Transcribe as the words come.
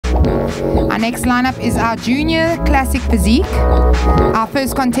Our next lineup is our Junior Classic Physique. Our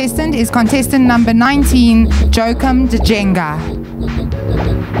first contestant is contestant number 19, Joachim de Jenga.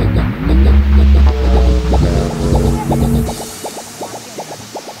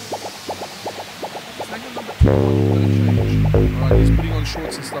 Alright, he's putting on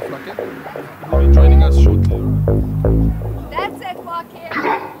shorts and stuff like that. He'll be joining us shortly. That's it,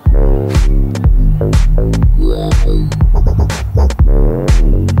 fucking.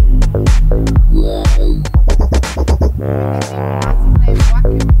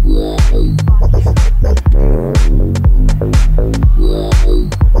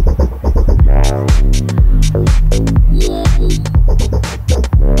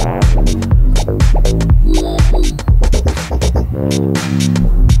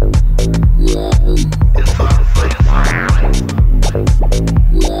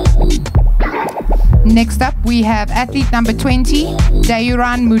 Next up, we have athlete number 20,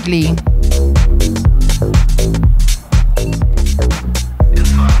 Dayuran Mudli.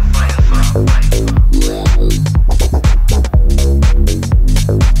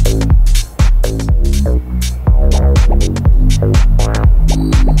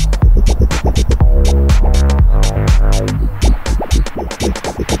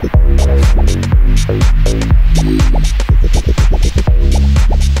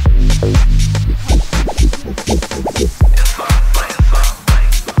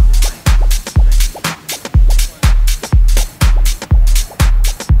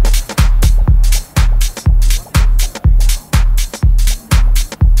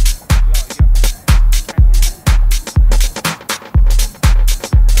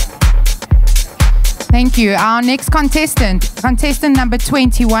 Thank you. Our next contestant, contestant number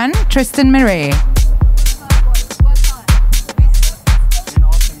 21, Tristan Murray.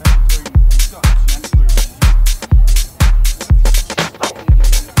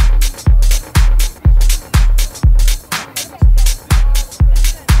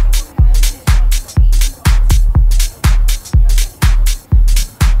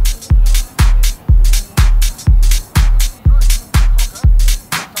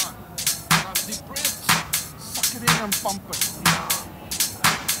 and pump it.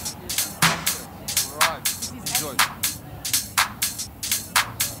 Alright, enjoy.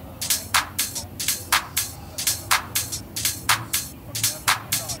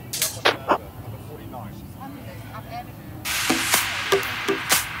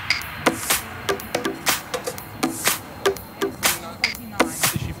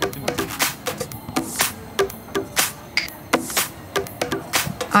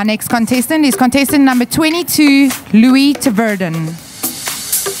 Our next contestant is contestant number 22, Louis Teverden.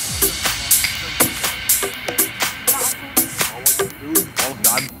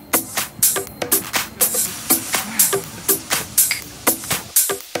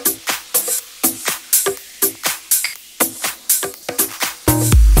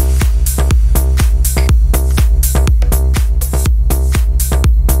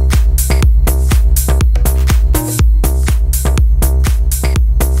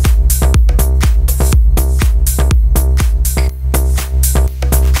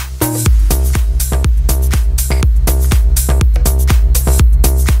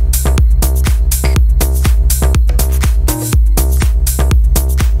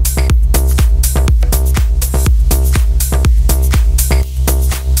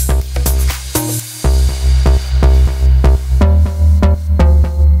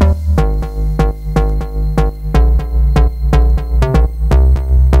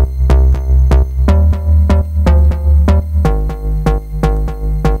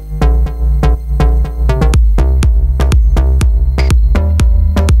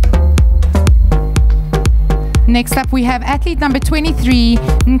 Next up, we have athlete number 23,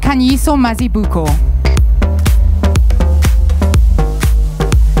 Nkanyiso Mazibuko.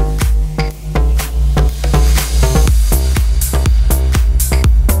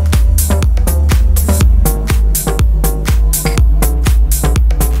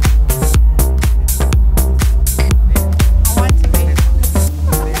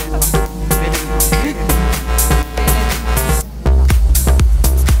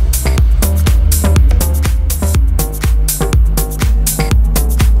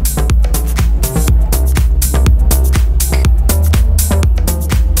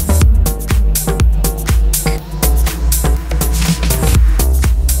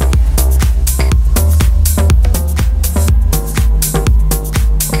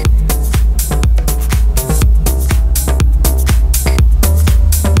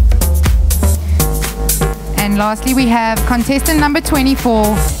 And lastly, we have contestant number 24,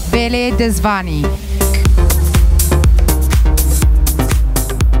 Bele Desvani.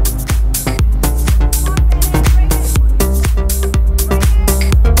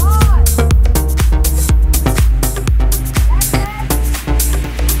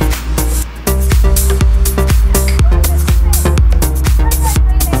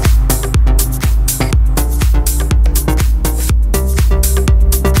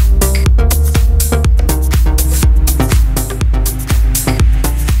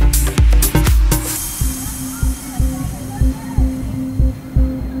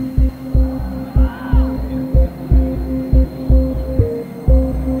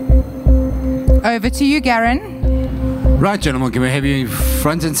 Over to you, Garen. Right, gentlemen, can we have you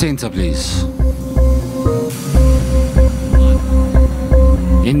front and center, please?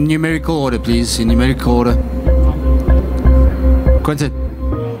 In numerical order, please. In numerical order. Quentin.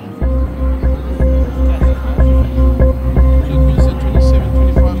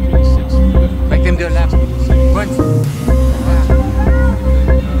 Make them do a lap. Quentin.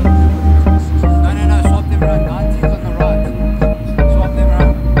 No, swap them around. 19's on the right. Swap them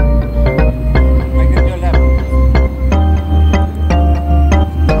around. Make them do a lap.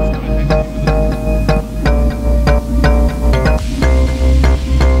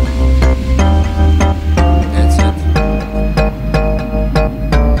 That's it.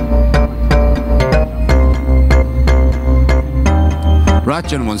 Right,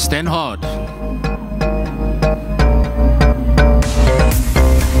 gentlemen, stand hard.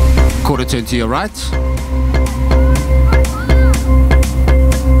 Quarter turn to your right.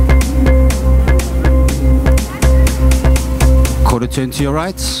 Quarter turn to your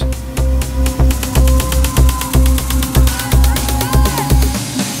right.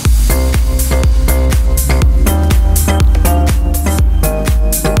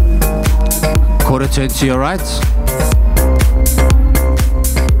 Quarter turn to your right.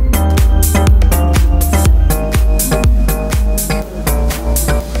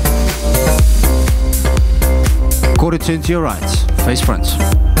 Quarter turn to your right, face front.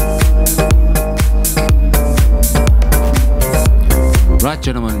 Right,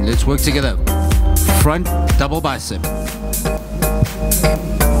 gentlemen, let's work together. Front double bicep.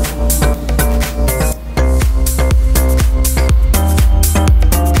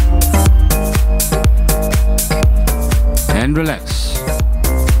 And relax.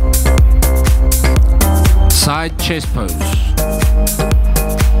 Side chest pose.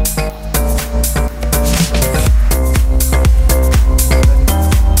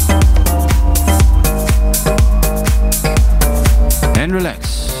 And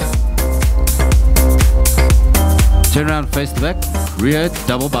relax. Turn around, face the back, rear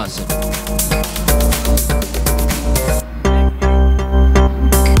double bicep.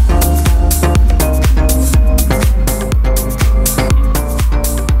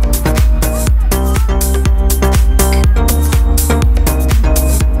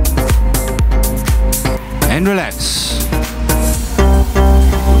 And relax.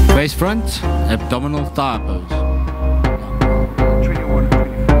 Face front, abdominal thigh pose.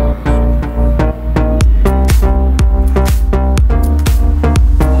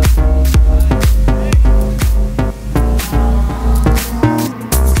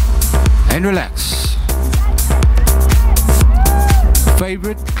 And relax.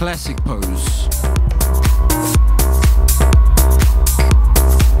 Favorite classic pose.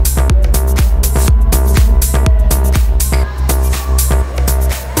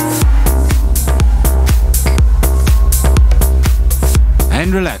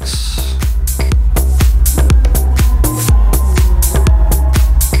 And relax.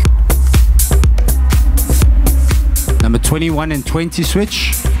 Number 21 and 20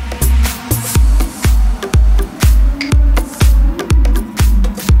 switch.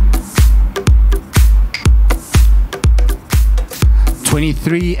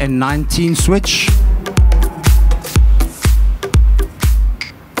 '23 and 19 switch.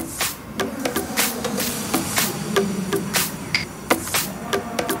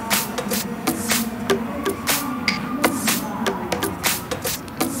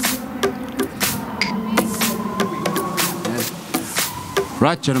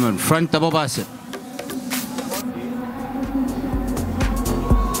 Right, gentlemen, front double bicep.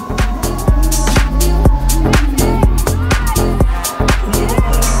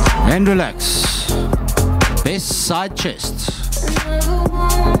 And relax. Best side chest.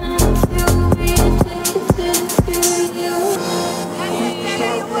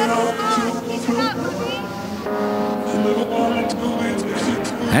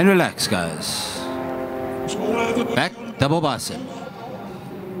 And relax, guys. Back double bicep.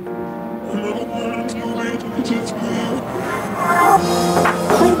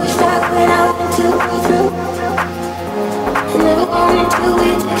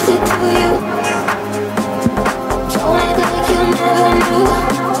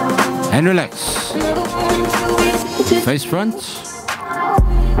 And relax. Face front.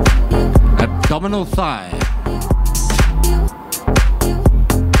 Abdominal thigh.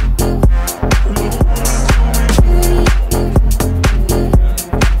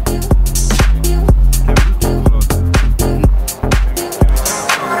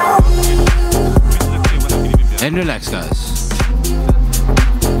 And relax, guys.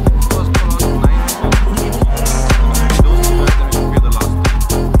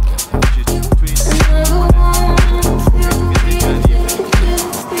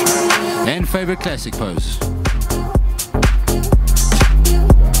 favorite classic pose?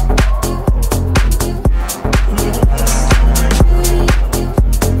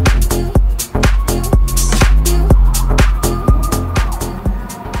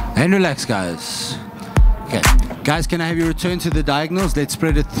 And relax, guys. Okay, guys, can I have you return to the diagonals? Let's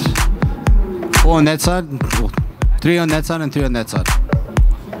spread it 4 on that side, 3 on that side, and 3 on that side.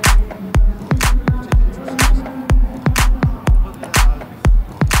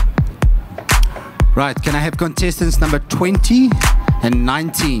 Right, can I have contestants number 20 and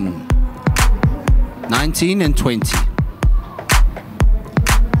 19? 19 and 20.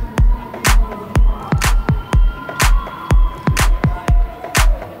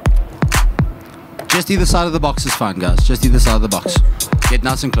 Just either side of the box is fine, guys. Just either side of the box. Get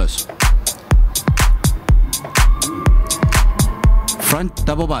nice and close. Front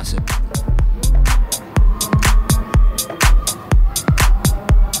double bicep.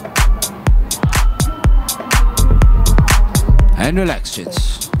 And relax,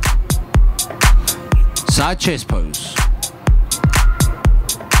 gents. Side chest pose.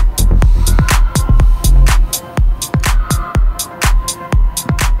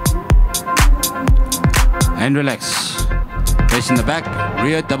 And relax. Facing the back,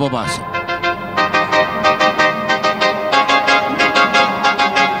 rear double bicep.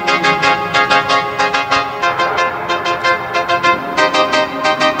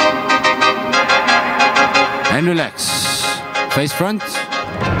 And relax. Face front.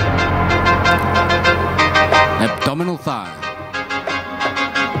 Abdominal thigh.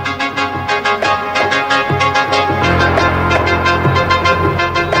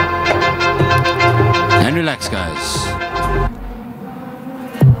 And relax, guys.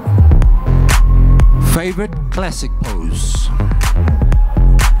 Favorite classic pose.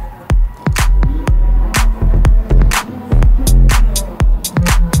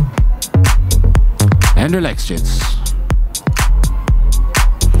 And relax, gents.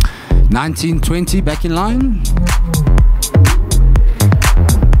 1920, back in line.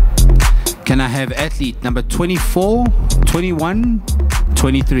 Can I have athlete number 24, 21,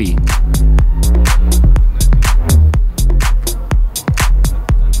 23?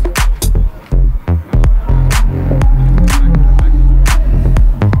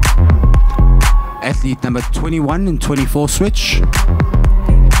 Athlete number 21 and 24 switch.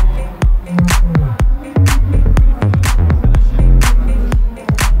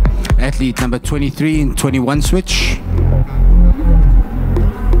 Athlete number 23 and 21 switch.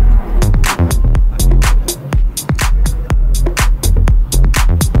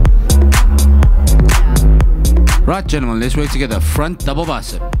 Right, gentlemen, let's work together. Front double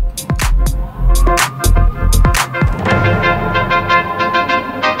bicep.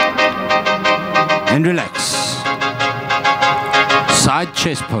 And relax. Side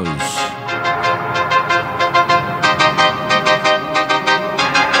chest pose.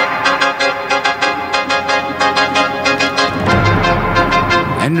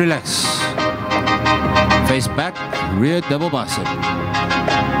 And relax. Face back, rear double bicep.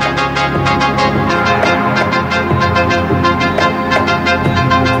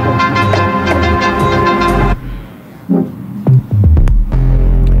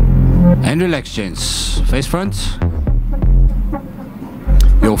 And relax, gents. Face front.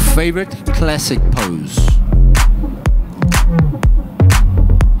 Your favorite classic pose.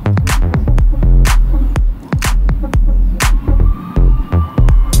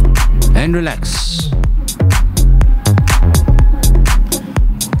 And relax.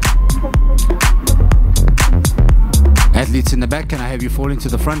 Athletes in the back, can I have you fall into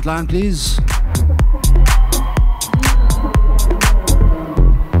the front line, please?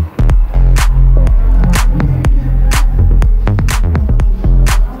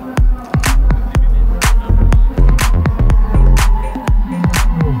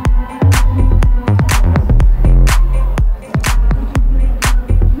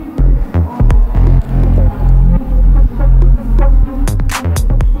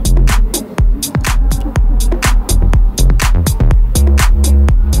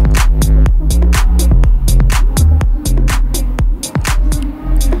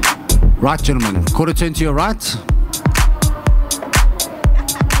 Right, gentlemen, quarter turn to your right.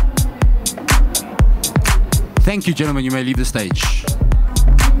 Thank you, gentlemen, you may leave the stage.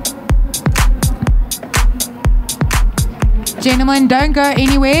 Gentlemen, don't go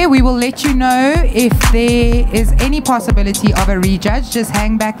anywhere. We will let you know if there is any possibility of a rejudge. Just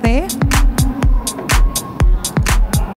hang back there.